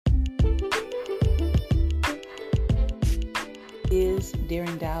is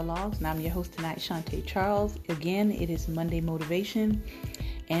Daring Dialogues, and I'm your host tonight, Shantae Charles. Again, it is Monday Motivation,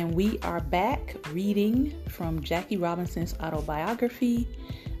 and we are back reading from Jackie Robinson's autobiography,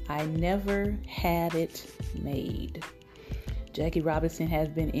 I Never Had It Made. Jackie Robinson has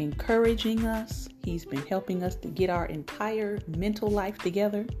been encouraging us. He's been helping us to get our entire mental life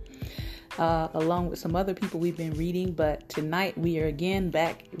together, along with some other people we've been reading. But tonight we are again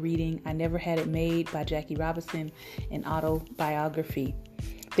back reading I Never Had It Made by Jackie Robinson, an autobiography.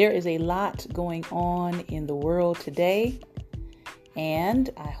 There is a lot going on in the world today, and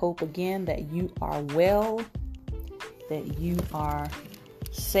I hope again that you are well, that you are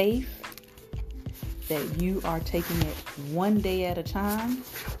safe, that you are taking it one day at a time,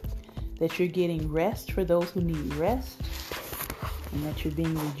 that you're getting rest for those who need rest, and that you're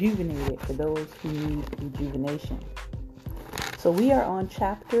being rejuvenated for those who need rejuvenation. So we are on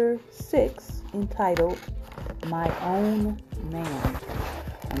chapter 6, entitled My Own Man.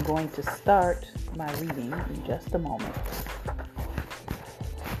 I'm going to start my reading in just a moment.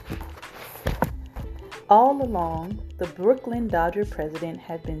 All along, the Brooklyn Dodger president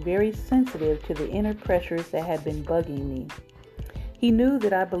had been very sensitive to the inner pressures that had been bugging me. He knew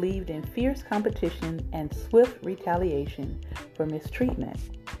that I believed in fierce competition and swift retaliation for mistreatment.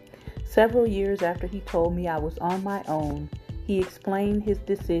 Several years after he told me I was on my own, he explained his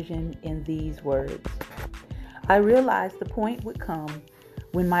decision in these words. I realized the point would come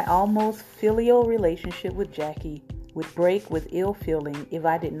when my almost filial relationship with Jackie would break with ill feeling if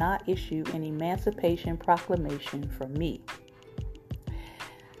I did not issue an emancipation proclamation for me.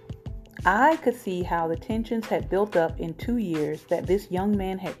 I could see how the tensions had built up in 2 years that this young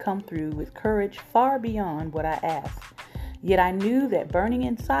man had come through with courage far beyond what I asked. Yet I knew that burning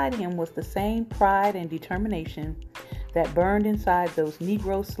inside him was the same pride and determination that burned inside those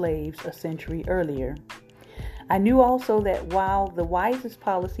Negro slaves a century earlier. I knew also that while the wisest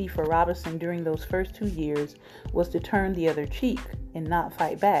policy for Robinson during those first 2 years was to turn the other cheek and not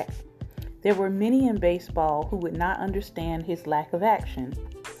fight back, there were many in baseball who would not understand his lack of action.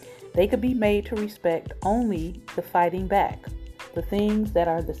 They could be made to respect only the fighting back, the things that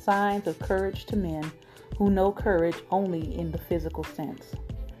are the signs of courage to men who know courage only in the physical sense.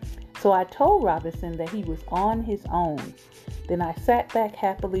 So I told Robinson that he was on his own. Then I sat back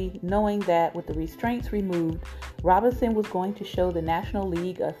happily, knowing that with the restraints removed, Robinson was going to show the National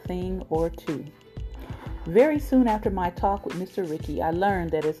League a thing or two. Very soon after my talk with Mr. Rickey, I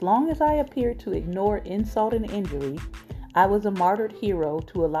learned that as long as I appeared to ignore insult and injury, I was a martyred hero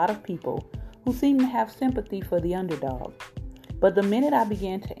to a lot of people who seemed to have sympathy for the underdog. But the minute I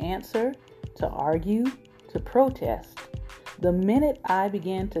began to answer, to argue, to protest, the minute I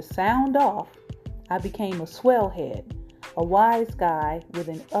began to sound off, I became a swellhead, a wise guy with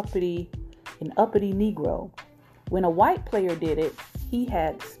an uppity Negro. When a white player did it, he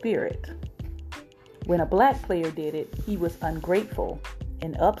had spirit. When a black player did it, he was ungrateful,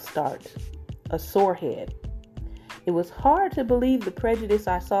 an upstart, a sorehead. It was hard to believe the prejudice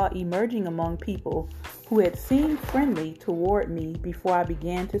I saw emerging among people who had seemed friendly toward me before I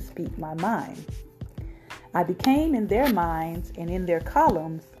began to speak my mind. I became in their minds and in their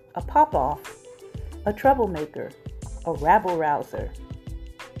columns a pop-off, a troublemaker, a rabble-rouser.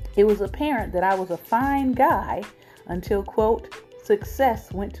 It was apparent that I was a fine guy until, quote,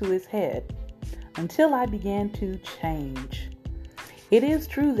 success went to his head, until I began to change. It is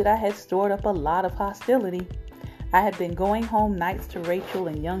true that I had stored up a lot of hostility. I had been going home nights to Rachel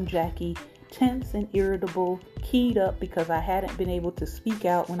and young Jackie, tense and irritable, keyed up because I hadn't been able to speak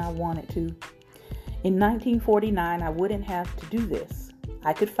out when I wanted to. In 1949, I wouldn't have to do this.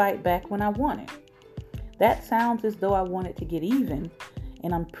 I could fight back when I wanted. That sounds as though I wanted to get even,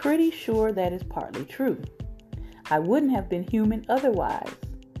 and I'm pretty sure that is partly true. I wouldn't have been human otherwise.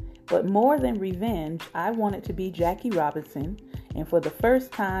 But more than revenge, I wanted to be Jackie Robinson, and for the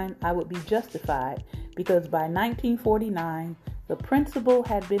first time, I would be justified because by 1949, the principle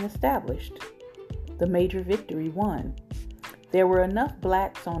had been established. The major victory won. There were enough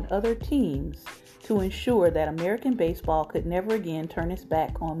blacks on other teams to ensure that American baseball could never again turn its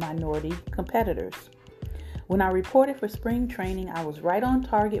back on minority competitors. When I reported for spring training, I was right on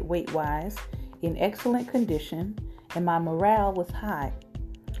target weight-wise, in excellent condition, and my morale was high.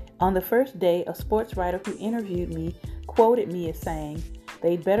 On the first day, a sports writer who interviewed me quoted me as saying,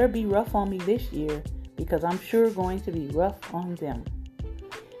 "They'd better be rough on me this year because I'm sure going to be rough on them."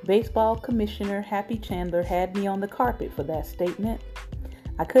 Baseball Commissioner Happy Chandler had me on the carpet for that statement.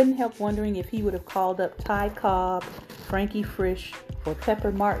 I couldn't help wondering if he would have called up Ty Cobb, Frankie Frisch, or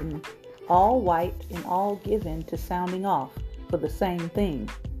Pepper Martin, all white and all given to sounding off for the same thing.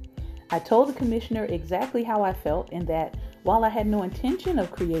 I told the commissioner exactly how I felt and that While I had no intention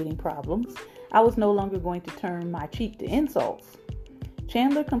of creating problems, I was no longer going to turn my cheek to insults.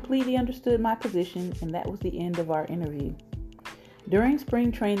 Chandler completely understood my position, and that was the end of our interview. During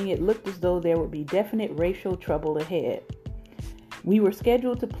spring training, it looked as though there would be definite racial trouble ahead. We were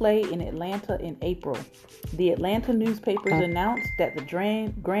scheduled to play in Atlanta in April. The Atlanta newspapers announced that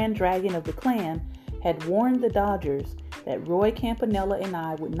the Grand Dragon of the Klan had warned the Dodgers that Roy Campanella and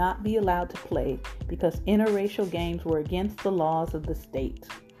I would not be allowed to play because interracial games were against the laws of the state.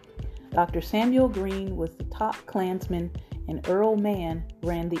 Dr. Samuel Green was the top Klansman, and Earl Mann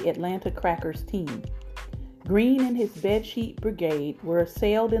ran the Atlanta Crackers team. Green and his bedsheet brigade were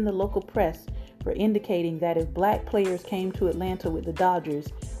assailed in the local press for indicating that if black players came to Atlanta with the Dodgers,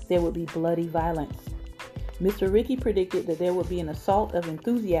 there would be bloody violence. Mr. Rickey predicted that there would be an assault of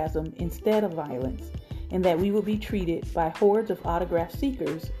enthusiasm instead of violence, and that we would be treated by hordes of autograph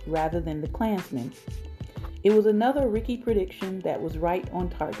seekers rather than the Klansmen. It was another Rickey prediction that was right on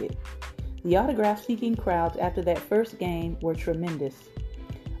target. The autograph-seeking crowds after that first game were tremendous.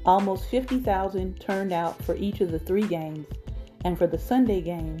 Almost 50,000 turned out for each of the 3 games, and for the Sunday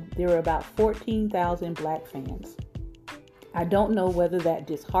game, there were about 14,000 black fans. I don't know whether that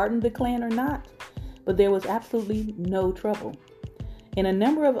disheartened the Klan or not, but there was absolutely no trouble. In a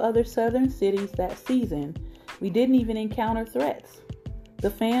number of other southern cities that season, we didn't even encounter threats.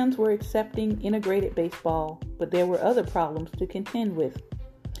 The fans were accepting integrated baseball, but there were other problems to contend with.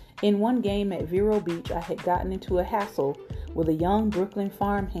 In one game at Vero Beach, I had gotten into a hassle with a young Brooklyn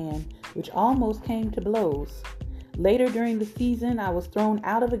farmhand, which almost came to blows. Later during the season, I was thrown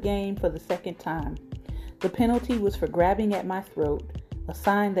out of a game for the second time. The penalty was for grabbing at my throat, a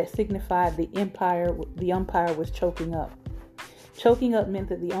sign that signified the umpire was choking up. Choking up meant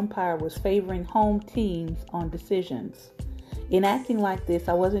that the umpire was favoring home teams on decisions. In acting like this,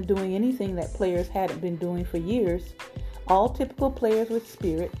 I wasn't doing anything that players hadn't been doing for years. All typical players with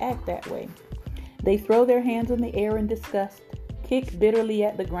spirit act that way. They throw their hands in the air in disgust, kick bitterly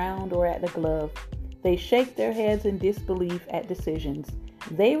at the ground or at the glove. They shake their heads in disbelief at decisions.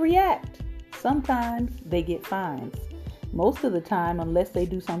 They react. Sometimes they get fines. Most of the time, unless they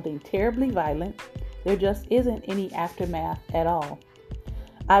do something terribly violent, there just isn't any aftermath at all.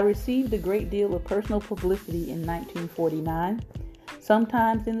 I received a great deal of personal publicity in 1949.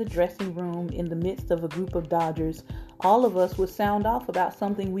 Sometimes in the dressing room, in the midst of a group of Dodgers, all of us would sound off about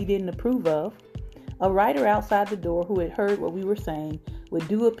something we didn't approve of. A writer outside the door who had heard what we were saying would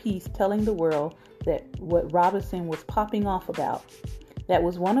do a piece telling the world that what Robinson was popping off about. That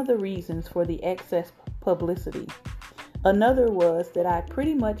was one of the reasons for the excess publicity. Another was that I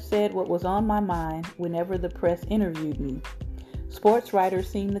pretty much said what was on my mind whenever the press interviewed me. Sports writers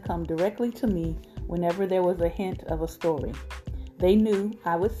seemed to come directly to me whenever there was a hint of a story. They knew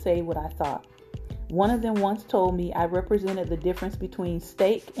I would say what I thought. One of them once told me I represented the difference between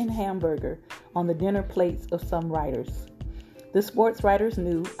steak and hamburger on the dinner plates of some writers. The sports writers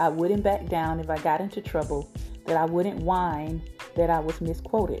knew I wouldn't back down if I got into trouble, that I wouldn't whine that I was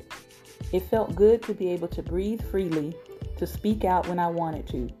misquoted. It felt good to be able to breathe freely, to speak out when I wanted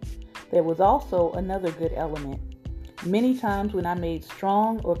to. There was also another good element. Many times when I made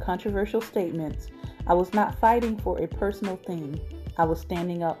strong or controversial statements, I was not fighting for a personal thing. I was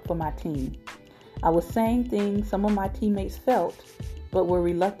standing up for my team. I was saying things some of my teammates felt, but were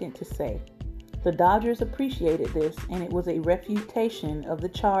reluctant to say. The Dodgers appreciated this, and it was a refutation of the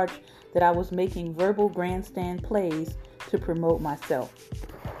charge that I was making verbal grandstand plays to promote myself.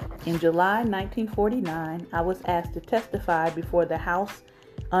 In July 1949, I was asked to testify before the House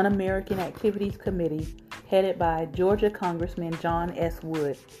Un-American Activities Committee, headed by Georgia Congressman John S.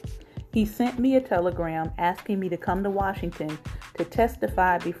 Wood. He sent me a telegram asking me to come to Washington to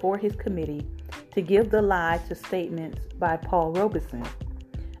testify before his committee to give the lie to statements by Paul Robeson.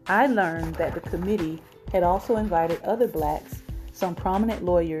 I learned that the committee had also invited other blacks, some prominent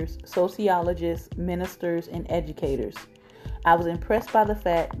lawyers, sociologists, ministers, and educators. I was impressed by the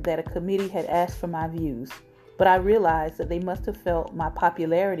fact that a committee had asked for my views, but I realized that they must have felt my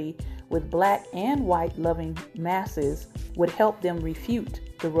popularity with black and white loving masses would help them refute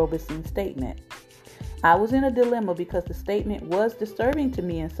the Robeson statement. I was in a dilemma because the statement was disturbing to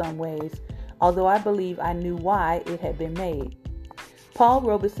me in some ways, although I believe I knew why it had been made. Paul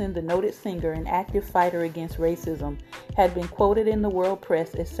Robeson, the noted singer and active fighter against racism, had been quoted in the world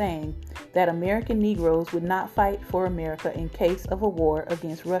press as saying that American Negroes would not fight for America in case of a war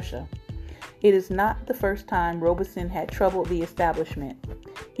against Russia. It is not the first time Robeson had troubled the establishment.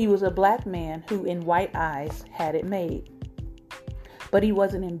 He was a black man who, in white eyes, had it made. But he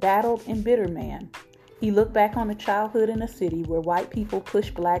was an embattled and bitter man. He looked back on a childhood in a city where white people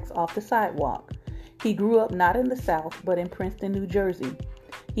pushed blacks off the sidewalk. He grew up not in the South, but in Princeton, New Jersey.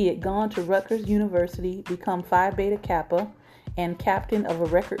 He had gone to Rutgers University, become Phi Beta Kappa, and captain of a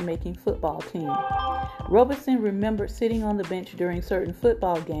record-making football team. Robeson remembered sitting on the bench during certain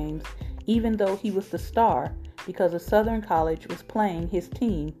football games, even though he was the star, because a Southern college was playing his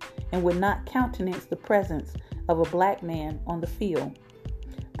team and would not countenance the presence of a black man on the field.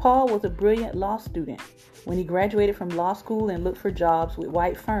 Paul was a brilliant law student. When he graduated from law school and looked for jobs with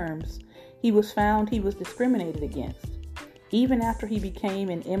white firms, he was found he was discriminated against. Even after he became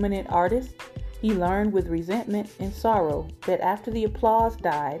an eminent artist, he learned with resentment and sorrow that after the applause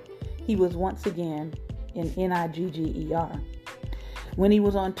died, he was once again an nigger. When he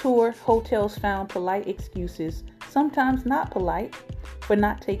was on tour, hotels found polite excuses, sometimes not polite, for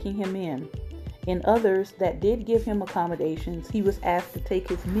not taking him in. In others that did give him accommodations, he was asked to take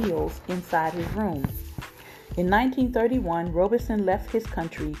his meals inside his room. In 1931, Robeson left his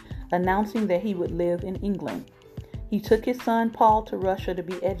country, announcing that he would live in England. He took his son Paul to Russia to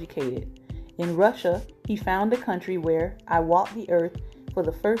be educated. In Russia, he found a country where I walked the earth for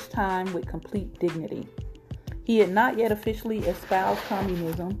the first time with complete dignity. He had not yet officially espoused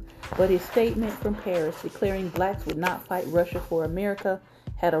communism, but his statement from Paris declaring blacks would not fight Russia for America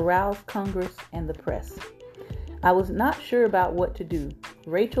had aroused Congress and the press. I was not sure about what to do.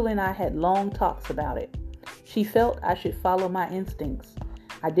 Rachel and I had long talks about it. She felt I should follow my instincts.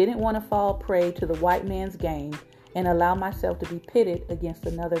 I didn't want to fall prey to the white man's game and allow myself to be pitted against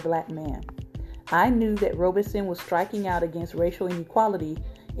another black man. I knew that Robeson was striking out against racial inequality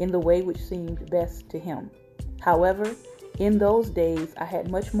in the way which seemed best to him. However, in those days, I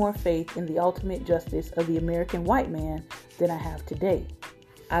had much more faith in the ultimate justice of the American white man than I have today.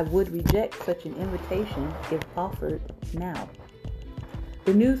 I would reject such an invitation if offered now.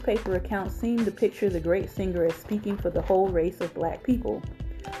 The newspaper accounts seemed to picture the great singer as speaking for the whole race of black people.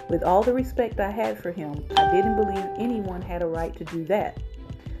 With all the respect I had for him, I didn't believe anyone had a right to do that.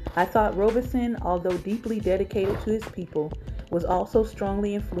 I thought Robeson, although deeply dedicated to his people, was also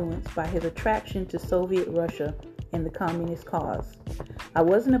strongly influenced by his attraction to Soviet Russia and the communist cause. I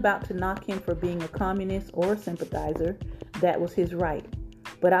wasn't about to knock him for being a communist or a sympathizer. That was his right.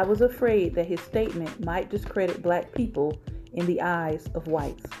 But I was afraid that his statement might discredit black people in the eyes of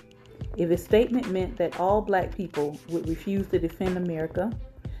whites. If his statement meant that all black people would refuse to defend America,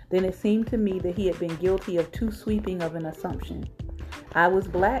 then it seemed to me that he had been guilty of too sweeping of an assumption. I was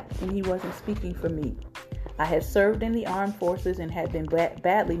black and he wasn't speaking for me. I had served in the armed forces and had been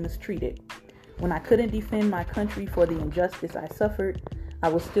badly mistreated. When I couldn't defend my country for the injustice I suffered, I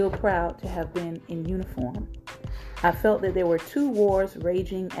was still proud to have been in uniform. I felt that there were two wars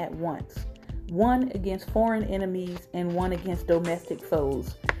raging at once, one against foreign enemies and one against domestic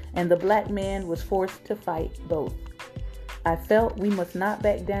foes, and the black man was forced to fight both. I felt we must not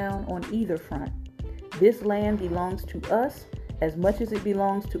back down on either front. This land belongs to us as much as it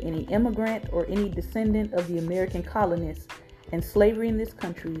belongs to any immigrant or any descendant of the American colonists, and slavery in this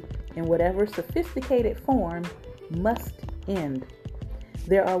country, in whatever sophisticated form, must end.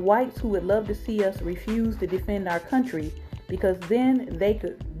 There are whites who would love to see us refuse to defend our country because then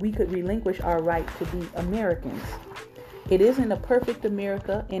we could relinquish our right to be Americans. It isn't a perfect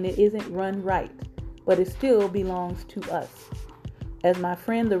America and it isn't run right, but it still belongs to us. As my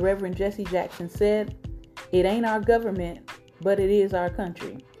friend the Reverend Jesse Jackson said, it ain't our government, but it is our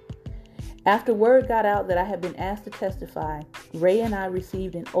country. After word got out that I had been asked to testify, Ray and I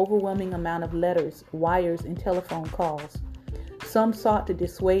received an overwhelming amount of letters, wires, and telephone calls. Some sought to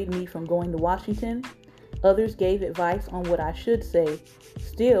dissuade me from going to Washington. Others gave advice on what I should say.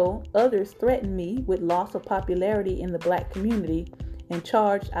 Still, others threatened me with loss of popularity in the black community and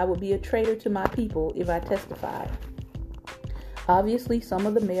charged I would be a traitor to my people if I testified. Obviously, some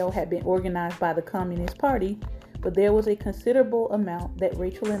of the mail had been organized by the Communist Party, but there was a considerable amount that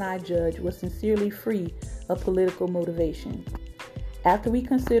Rachel and I judged was sincerely free of political motivation. After we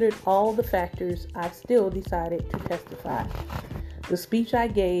considered all the factors, I still decided to testify. The speech I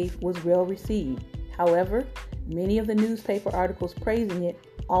gave was well received. However, many of the newspaper articles praising it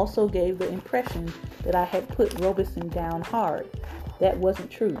also gave the impression that I had put Robeson down hard. That wasn't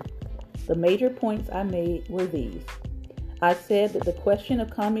true. The major points I made were these. I said that the question of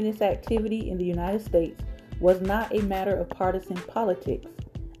communist activity in the United States was not a matter of partisan politics.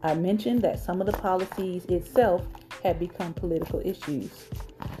 I mentioned that some of the policies itself had become political issues.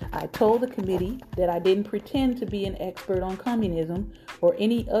 I told the committee that I didn't pretend to be an expert on communism or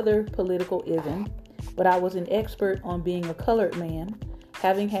any other political ism, but I was an expert on being a colored man,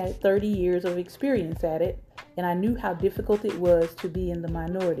 having had 30 years of experience at it, and I knew how difficult it was to be in the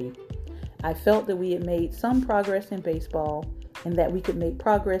minority. I felt that we had made some progress in baseball, and that we could make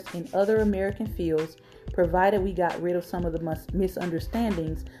progress in other American fields, provided we got rid of some of the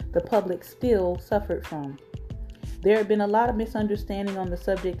misunderstandings the public still suffered from. There had been a lot of misunderstanding on the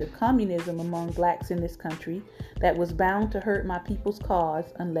subject of communism among blacks in this country that was bound to hurt my people's cause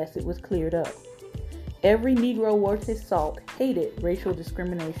unless it was cleared up. Every Negro worth his salt hated racial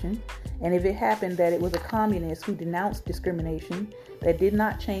discrimination, and if it happened that it was a communist who denounced discrimination, that did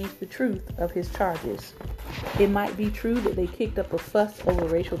not change the truth of his charges. It might be true that they kicked up a fuss over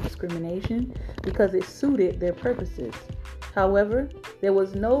racial discrimination because it suited their purposes. However, there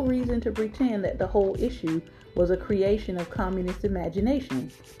was no reason to pretend that the whole issue was a creation of communist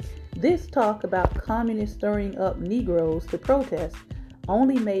imagination. This talk about communists stirring up Negroes to protest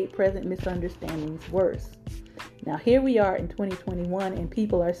only made present misunderstandings worse. Now here we are in 2021 and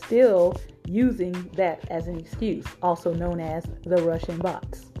people are still using that as an excuse, also known as the Russian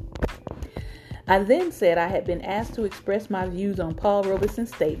bots. I then said I had been asked to express my views on Paul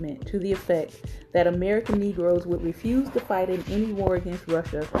Robeson's statement to the effect that American Negroes would refuse to fight in any war against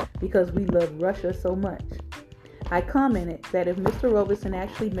Russia because we love Russia so much. I commented that if Mr. Robeson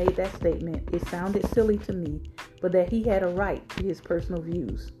actually made that statement, it sounded silly to me, but that he had a right to his personal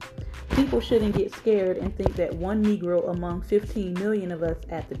views. People shouldn't get scared and think that one Negro among 15 million of us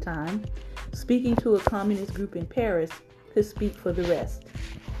at the time, speaking to a communist group in Paris, could speak for the rest.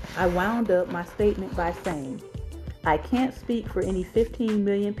 I wound up my statement by saying, I can't speak for any 15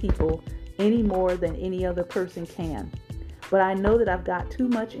 million people any more than any other person can, but I know that I've got too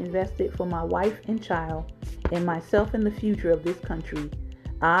much invested for my wife and child and myself in the future of this country.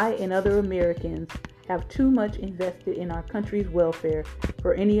 I and other Americans have too much invested in our country's welfare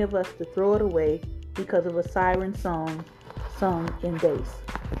for any of us to throw it away because of a siren song sung in bass.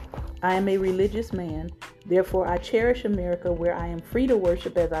 I am a religious man, therefore I cherish America where I am free to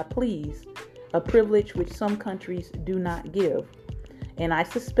worship as I please, a privilege which some countries do not give. And I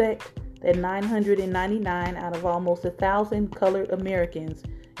suspect that 999 out of almost 1,000 colored Americans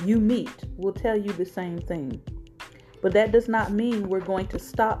you meet will tell you the same thing. But that does not mean we're going to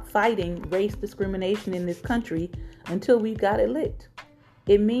stop fighting race discrimination in this country until we've got it licked.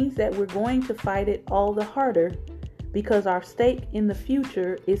 It means that we're going to fight it all the harder because our stake in the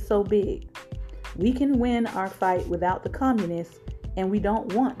future is so big. We can win our fight without the communists, and we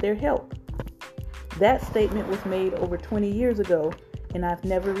don't want their help. That statement was made over 20 years ago, and I've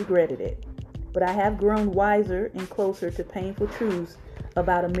never regretted it. But I have grown wiser and closer to painful truths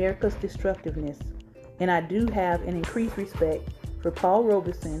about America's destructiveness, and I do have an increased respect for Paul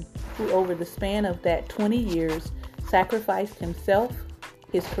Robeson, who over the span of that 20 years sacrificed himself,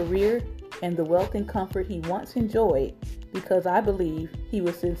 his career, and the wealth and comfort he once enjoyed because I believe he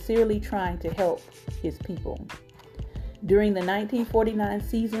was sincerely trying to help his people. During the 1949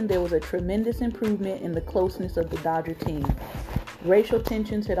 season, there was a tremendous improvement in the closeness of the Dodger team. Racial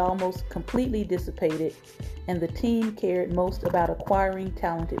tensions had almost completely dissipated, and the team cared most about acquiring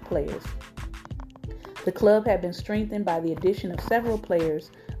talented players. The club had been strengthened by the addition of several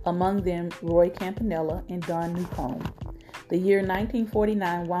players, among them Roy Campanella and Don Newcomb. The year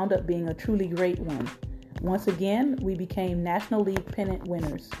 1949 wound up being a truly great one. Once again, we became National League pennant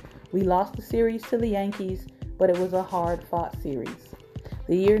winners. We lost the series to the Yankees, but it was a hard-fought series.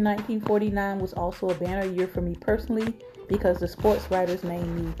 The year 1949 was also a banner year for me personally because the sports writers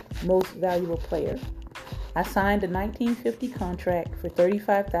named me Most Valuable Player. I signed a 1950 contract for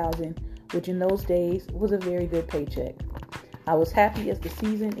 $35,000, which in those days was a very good paycheck. I was happy as the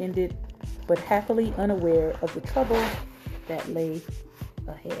season ended, but happily unaware of the trouble that lay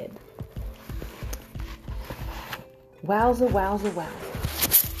ahead. Wowza, wowza, wowza.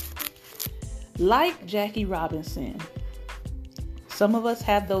 Like Jackie Robinson, some of us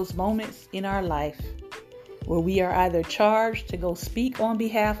have those moments in our life where we are either charged to go speak on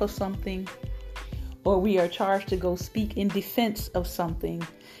behalf of something, or we are charged to go speak in defense of something.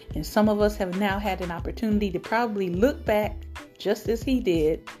 And some of us have now had an opportunity to probably look back just as he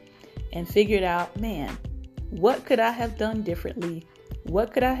did and figured out, man, what could I have done differently?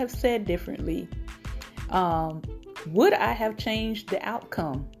 What could I have said differently? Would I have changed the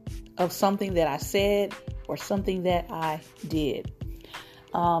outcome of something that I said or something that I did?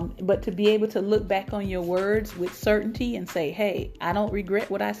 But to be able to look back on your words with certainty and say, hey, I don't regret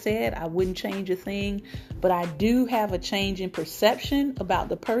what I said. I wouldn't change a thing, but I do have a change in perception about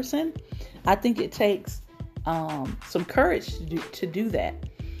the person. I think it takes some courage to do that.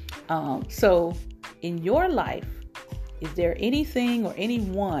 So in your life, is there anything or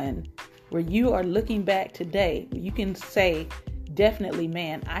anyone where you are looking back today where you can say, definitely,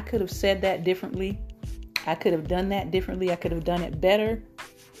 man, I could have said that differently. I could have done that differently. I could have done it better.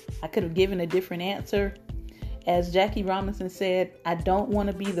 I could have given a different answer. As Jackie Robinson said, I don't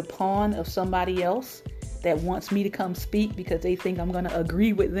want to be the pawn of somebody else that wants me to come speak because they think I'm going to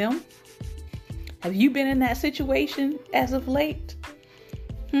agree with them. Have you been in that situation as of late?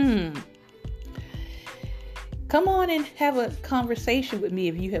 Come on and have a conversation with me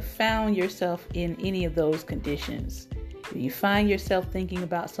if you have found yourself in any of those conditions. If you find yourself thinking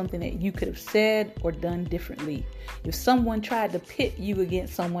about something that you could have said or done differently. If someone tried to pit you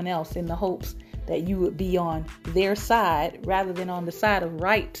against someone else in the hopes that you would be on their side rather than on the side of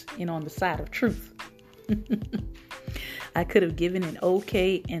right and on the side of truth. I could have given an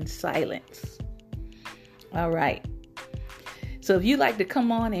okay in silence. All right. So if you'd like to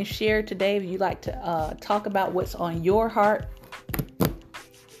come on and share today, if you'd like to talk about what's on your heart,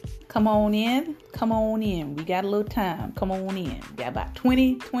 come on in. Come on in. We got a little time. Come on in. We got about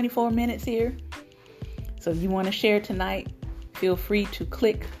 24 minutes here. So if you want to share tonight, feel free to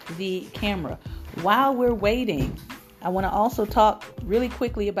click the camera. While we're waiting, I want to also talk really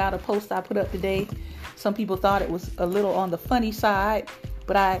quickly about a post I put up today. Some people thought it was a little on the funny side,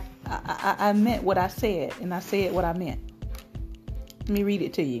 but I meant what I said, and I said what I meant. Let me read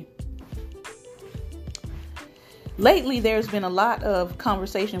it to you. Lately, there's been a lot of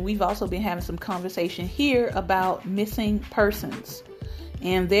conversation. We've also been having some conversation here about missing persons.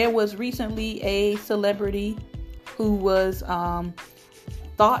 And there was recently a celebrity who was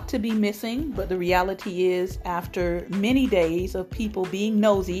thought to be missing. But the reality is, after many days of people being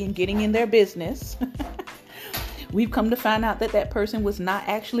nosy and getting in their business, we've come to find out that that person was not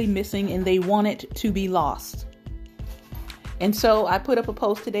actually missing and they wanted to be lost. And so I put up a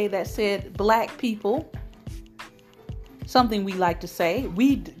post today that said, Black people, something we like to say,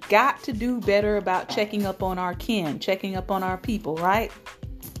 we got to do better about checking up on our kin, checking up on our people, right?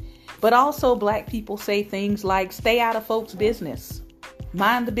 But also Black people say things like, stay out of folks' business.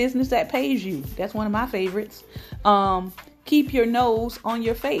 Mind the business that pays you. That's one of my favorites. Keep your nose on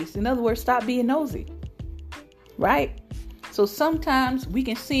your face. In other words, stop being nosy, right? So sometimes we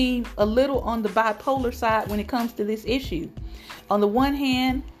can seem a little on the bipolar side when it comes to this issue. On the one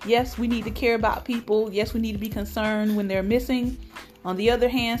hand, yes, we need to care about people. Yes, we need to be concerned when they're missing. On the other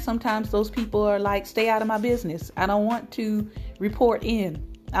hand, sometimes those people are like, stay out of my business. I don't want to report in.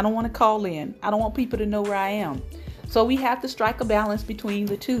 I don't want to call in. I don't want people to know where I am. So we have to strike a balance between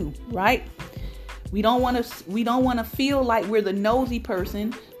the two, right? We don't want to feel like we're the nosy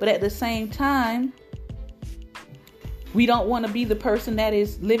person, but at the same time, we don't want to be the person that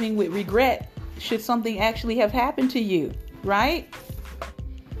is living with regret should something actually have happened to you, right?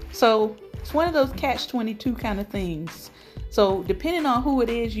 So it's one of those catch-22 kind of things. So depending on who it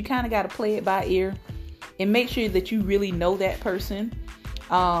is, you kind of got to play it by ear and make sure that you really know that person.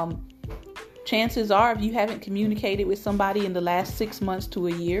 Chances are, if you haven't communicated with somebody in the last 6 months to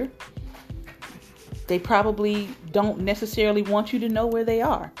a year, they probably don't necessarily want you to know where they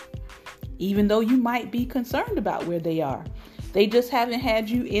are, even though you might be concerned about where they are. They just haven't had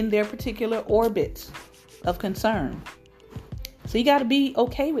you in their particular orbit of concern. So you got to be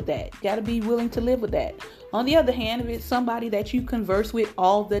okay with that. You got to be willing to live with that. On the other hand, if it's somebody that you converse with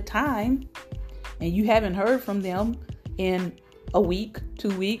all the time and you haven't heard from them in a week, 2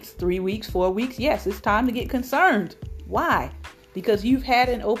 weeks, 3 weeks, 4 weeks, yes, it's time to get concerned. Why? Because you've had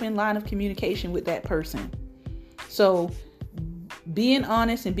an open line of communication with that person. So being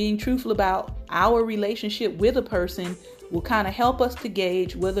honest and being truthful about our relationship with a person will kind of help us to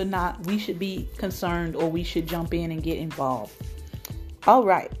gauge whether or not we should be concerned or we should jump in and get involved. All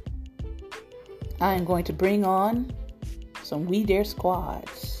right. I am going to bring on some We Dare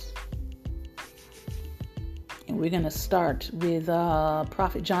squads. And we're going to start with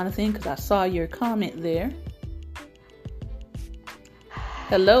Prophet Jonathan, because I saw your comment there.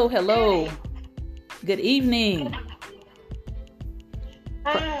 Hello. Good evening.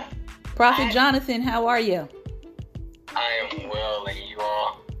 Prophet Jonathan, how are you? I am well, and you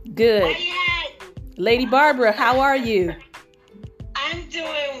all? Good. Lady Barbara, how are you? I'm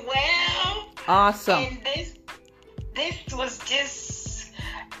doing well. Awesome. And this was just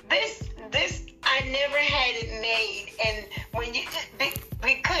this I never had it made, and when you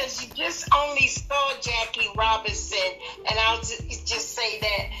because you just only saw Jackie Robinson, and I'll just say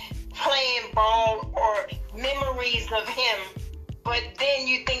that playing ball or memories of him. But then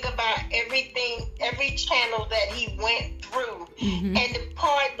you think about every channel that he went through, and the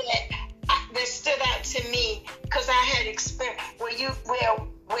part that stood out to me, because I had experience where you have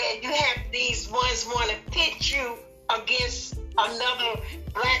these ones want to pit you against another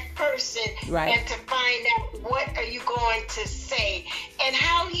Black person, right, and to find out what are you going to say, and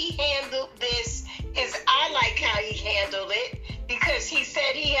how he handled this is I like how he handled it, because he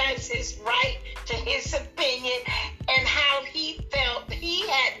said he has his right to his opinion and how he felt he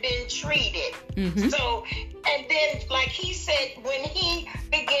had been treated. Mm-hmm. So, and then, like he said, when he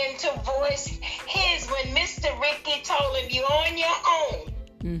began to voice his, when Mr. Ricky told him, "You're on your own."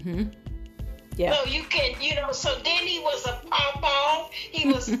 Mm-hmm. Yeah. So you can, so then he was a pop-off.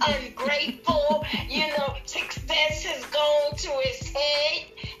 He was ungrateful. Success has gone to his head.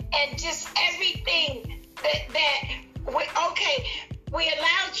 And just everything we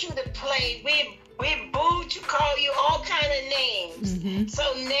allowed you to play. We booed you, called you all kind of names. Mm-hmm. So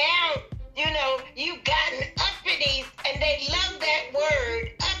now, you've gotten uppity, and they love that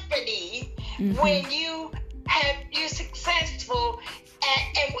word, uppity, mm-hmm. when you're successful.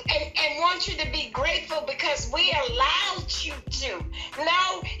 And want you to be grateful because we allowed you to.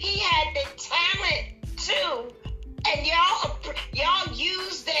 No, he had the talent too, and y'all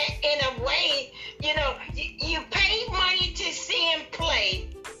used that in a way. You paid money to see him play,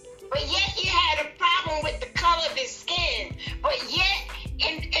 but yet you had a problem with the color of his skin. But yet,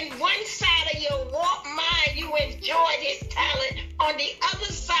 in one side of your warped mind, you enjoyed his talent. On the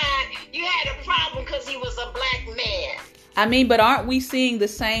other side, you had a problem because he was a black man. I mean, but aren't we seeing the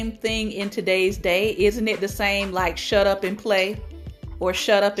same thing in today's day? Isn't it the same, like shut up and play or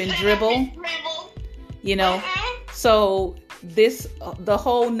shut up and dribble? So the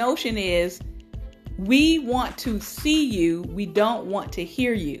whole notion is we want to see you. We don't want to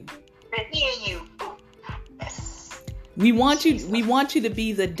hear you. Yes. We want you to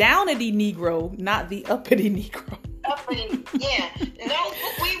be the downity Negro, not the uppity Negro. Uppity, yeah. No,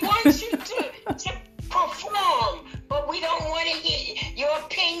 we want you to perform, but we don't want to hear you. Your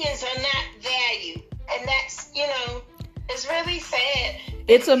opinions are not valued, and that's it's really sad.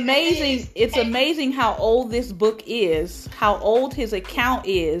 It's amazing. It's amazing how old this book is, how old his account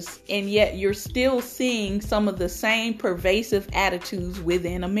is, and yet you're still seeing some of the same pervasive attitudes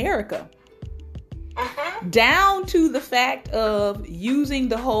within America. Uh-huh. Down to the fact of using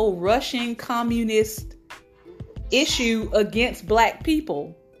the whole Russian communist issue against black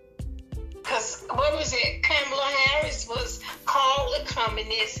people. Because what was it? Kamala Harris was called a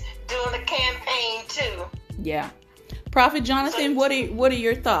communist during the campaign too. Yeah. Prophet Jonathan, what are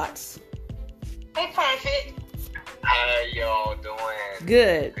your thoughts? Hey, Prophet. How y'all doing?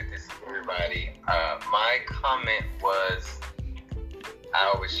 Good. Good to see everybody. My comment was,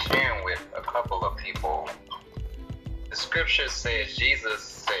 I was sharing with a couple of people. The scripture says, Jesus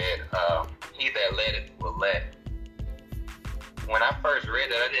said, "He that letteth will let." When I first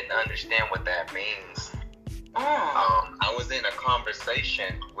read it, I didn't understand what that means. I was in a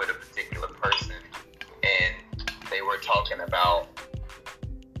conversation with a particular person, and they were talking about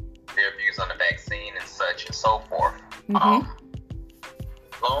their views on the vaccine and such and so forth. Mm-hmm.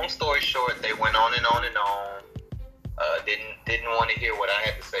 Long story short, they went on and on and on. Didn't want to hear what I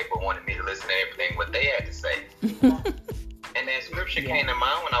had to say, but wanted me to listen to everything what they had to say. And that scripture came to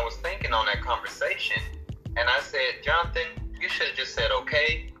mind when I was thinking on that conversation, and I said, Jonathan, you should have just said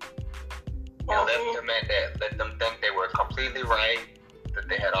okay. Left them at that. Let them think they were completely right, that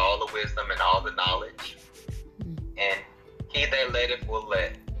they had all the wisdom and all the knowledge. And he that letteth will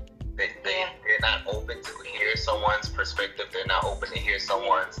let. They're not open to hear someone's perspective. They're not open to hear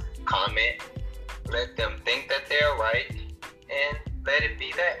someone's comment. Let them think that they're right, and let it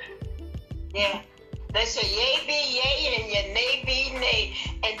be that. Yeah. They say yay be yay and your nay be nay.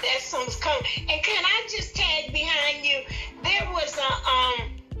 And that's what's coming. And can I just tag behind you? There was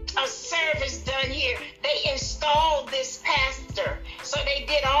a service done here. They installed this pastor. So they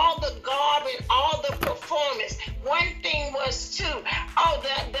did all the garb and all the performance. One thing was too,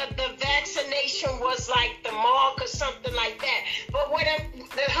 the vaccination was like the mark or something like that. But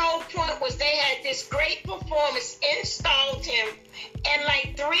the whole point was they had this great performance, installed him, and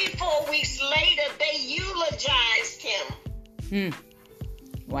like 3-4 weeks later, they eulogized him.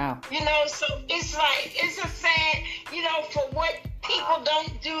 Wow. So it's like, it's a sad, for what people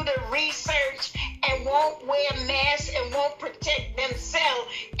don't do the research and won't wear masks and won't protect themselves,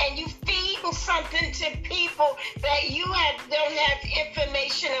 and you feeding something to people that you don't have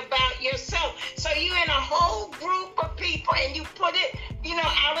information about yourself. So you're in a whole group of people and you put it,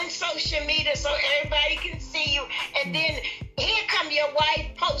 out in social media so everybody can see you, and then here come your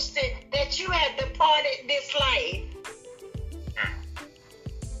wife posted that you had departed this life.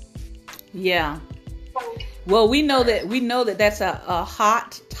 Yeah. Well, we know that that's a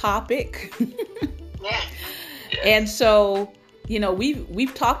hot topic. Yeah. And so,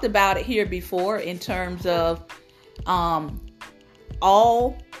 we've talked about it here before in terms of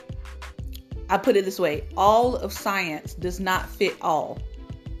I put it this way, all of science does not fit all.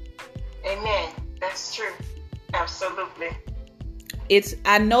 Amen. That's true. Absolutely.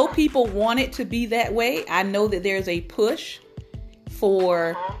 I know people want it to be that way. I know that there's a push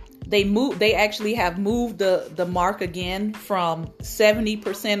for, they actually have moved the mark again from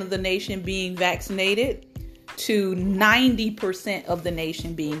 70% of the nation being vaccinated to 90% of the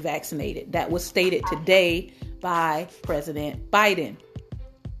nation being vaccinated. That was stated today by President Biden.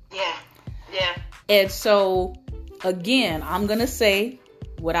 Yeah. Yeah. And so, again, I'm going to say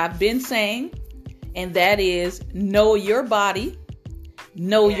what I've been saying, and that is know your body,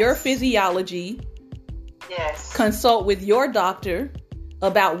 know your physiology, consult with your doctor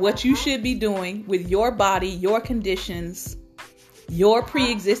about what you should be doing with your body, your conditions, your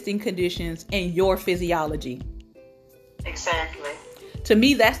pre-existing conditions, and your physiology. Exactly. To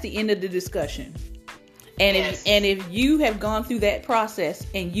me, that's the end of the discussion. And if you have gone through that process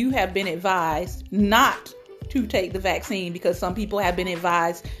and you have been advised not to take the vaccine, because some people have been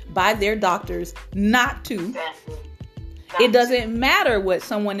advised by their doctors not to, it doesn't matter what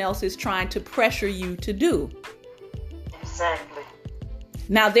someone else is trying to pressure you to do. Exactly.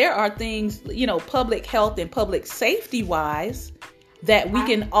 Now, there are things, public health and public safety wise, that we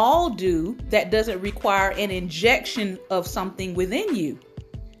can all do that doesn't require an injection of something within you.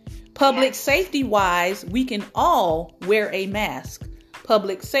 Public safety wise, we can all wear a mask.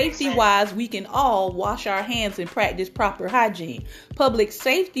 Public safety wise, we can all wash our hands and practice proper hygiene. Public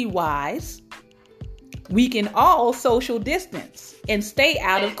safety wise, we can all social distance and stay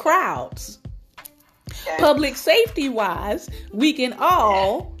out of crowds. Public safety wise, we can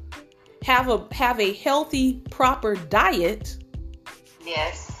all have a healthy, proper diet.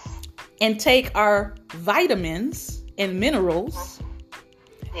 Yes. And take our vitamins and minerals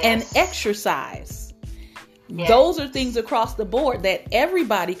and exercise. Yes. Those are things across the board that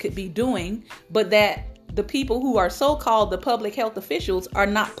everybody could be doing, but that the people who are so-called the public health officials are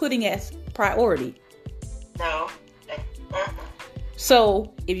not putting as priority. No.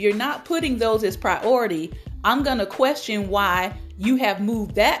 So if you're not putting those as priority, I'm going to question why you have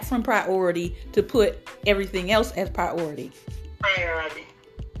moved that from priority to put everything else as priority. Priority.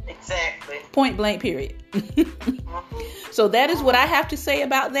 Exactly. Point blank, period. So that is what I have to say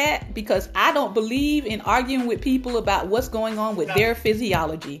about that, because I don't believe in arguing with people about what's going on with their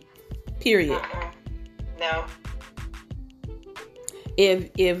physiology. Period. No.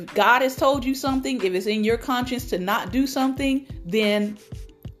 If God has told you something, if it's in your conscience to not do something, then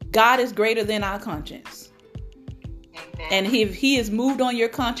God is greater than our conscience. Amen. And if he has moved on your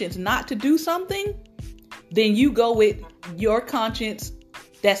conscience not to do something, then you go with your conscience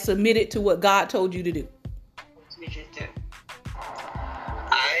that's submitted to what God told you to do.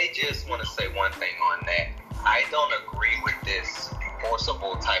 I just want to say one thing on that. I don't agree with this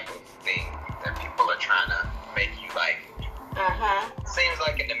forcible type of thing that people are trying to make you like. Seems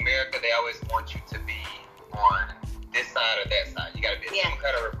like in America they always want you to be on this side or that side. You got to be a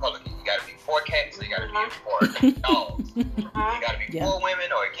Democrat or Republican. You got to be for cats or you got to be for dogs. You got to be for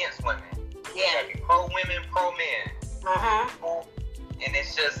women or against women. You got to be pro women, pro men. And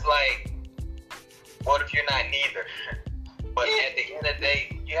it's just like, what if you're not neither? But at the end of the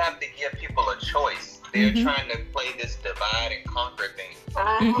day, you have to give people a choice. They're trying to play this divide and conquer thing.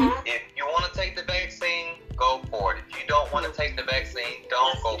 If you want to take the vaccine, go for it. If you don't want to take the vaccine,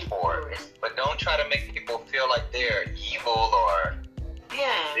 don't go for it. But don't try to make people feel like they're evil or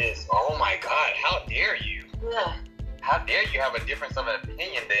this. Oh my God, how dare you? How dare you have a difference of an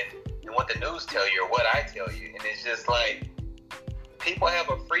opinion than what the news tell you or what I tell you? And it's just like, people have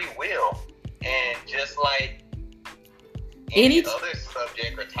a free will. And just like any other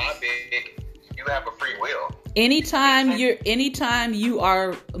subject or topic, you have a free will. Anytime you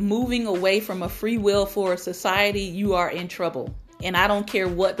are moving away from a free will for a society, you are in trouble. And I don't care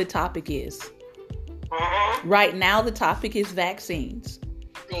what the topic is. Right now, the topic is vaccines.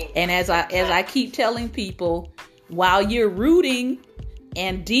 And as I keep telling people, while you're rooting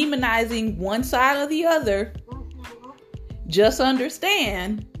and demonizing one side or the other, just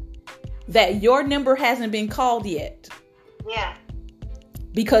understand that your number hasn't been called yet. Yeah.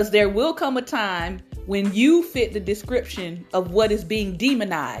 Because there will come a time when you fit the description of what is being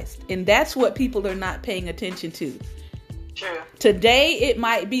demonized. And that's what people are not paying attention to. True. Today, it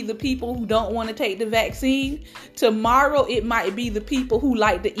might be the people who don't want to take the vaccine. Tomorrow, it might be the people who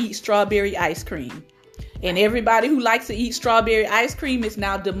like to eat strawberry ice cream. And everybody who likes to eat strawberry ice cream is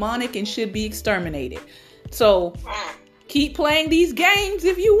now demonic and should be exterminated. So keep playing these games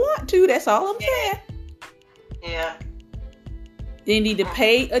if you want to. That's all I'm saying. Yeah. They need to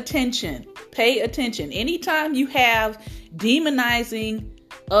pay attention. Pay attention. Anytime you have demonizing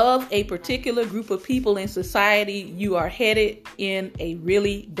of a particular group of people in society, you are headed in a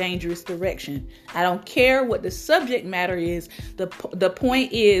really dangerous direction. I don't care what the subject matter is. The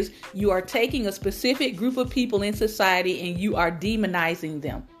point is, you are taking a specific group of people in society and you are demonizing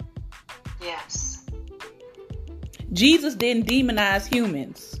them. Yes. Jesus didn't demonize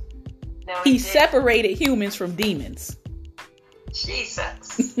humans. No, He didn't. separated humans from demons.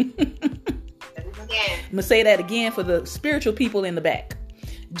 Jesus. I'm going to say that again for the spiritual people in the back.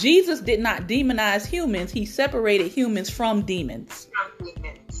 Jesus did not demonize humans. He separated humans from demons. From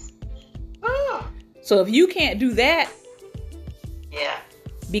demons. Ooh. So if you can't do that, Yeah.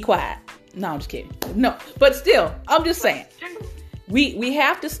 be quiet. No, I'm just kidding. No, but still, I'm just saying. We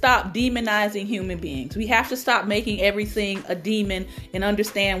have to stop demonizing human beings. We have to stop making everything a demon and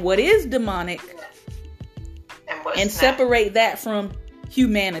understand what is demonic and separate that from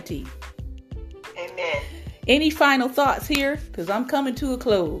humanity. Amen. Any final thoughts here? Because I'm coming to a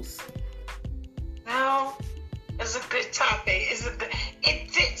close. No, it's a good topic.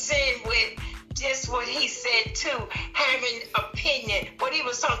 It fits in with just what he said too. Having opinion. What he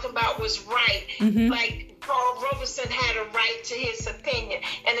was talking about was right. Mm-hmm. Like Paul Robeson had a right to his opinion.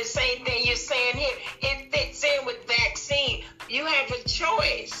 And the same thing you're saying here. It fits in with vaccine. You have a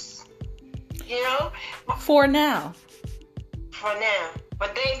choice. You know? For now. For now.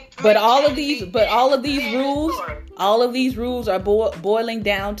 But all of these rules are boiling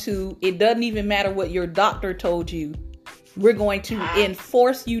down to, it doesn't even matter what your doctor told you. We're going to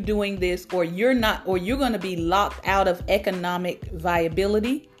enforce you doing this, or you're going to be locked out of economic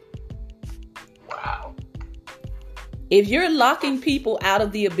viability. Wow. If you're locking people out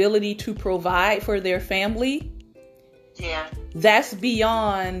of the ability to provide for their family, yeah, that's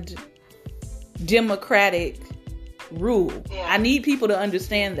beyond democratic rule. Yeah. I need people to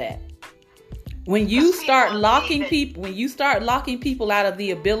understand that. When you start locking people out of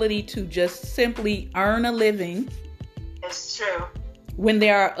the ability to just simply earn a living, it's true. When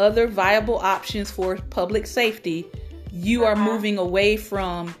there are other viable options for public safety, you are moving away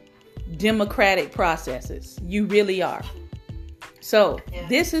from democratic processes. You really are. So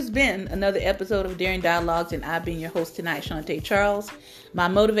This has been another episode of Daring Dialogues, and I've been your host tonight, Shantae Charles. My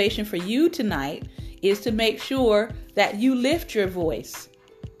motivation for you tonight is to make sure that you lift your voice,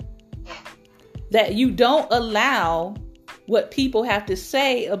 that you don't allow what people have to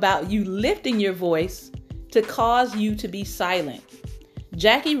say about you lifting your voice to cause you to be silent.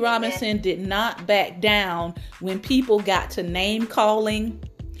 Jackie Robinson did not back down when people got to name calling,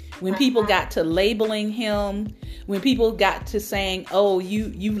 when people got to labeling him, when people got to saying, "Oh,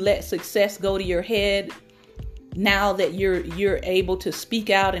 you let success go to your head now that you're able to speak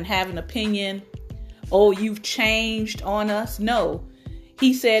out and have an opinion. Oh, you've changed on us." No.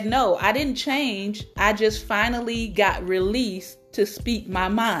 He said, "No, I didn't change. I just finally got released to speak my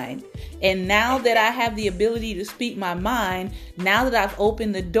mind. And now that I have the ability to speak my mind, now that I've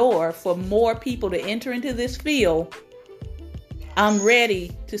opened the door for more people to enter into this field, I'm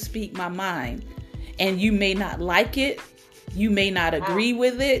ready to speak my mind. And you may not like it. You may not agree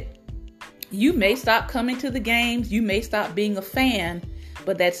with it. You may stop coming to the games. You may stop being a fan,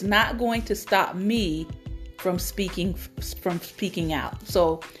 but that's not going to stop me from speaking out."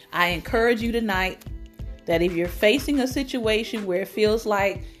 So I encourage you tonight that if you're facing a situation where it feels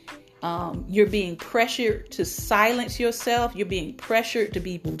like you're being pressured to silence yourself, you're being pressured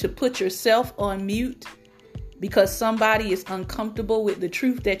to put yourself on mute because somebody is uncomfortable with the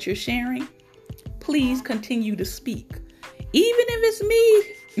truth that you're sharing, please continue to speak. Even if it's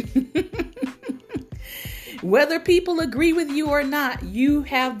me. Whether people agree with you or not, you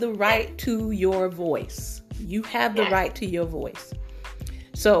have the right to your voice. You have the right to your voice.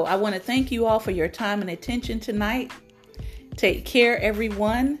 So I want to thank you all for your time and attention tonight. Take care,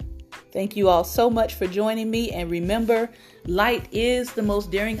 everyone. Thank you all so much for joining me. And remember, light is the most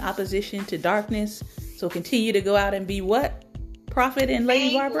daring opposition to darkness. So continue to go out and be what? Prophet and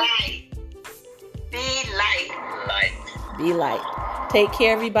Lady Barbara? Light. Be light. Light. Be light. Take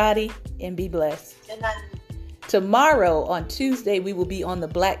care, everybody, and be blessed. Good night. Tomorrow on Tuesday, we will be on the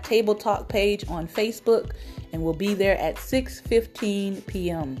Black Table Talk page on Facebook, and we'll be there at 6:15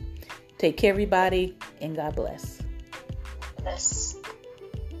 p.m. Take care, everybody, and God bless. Bless.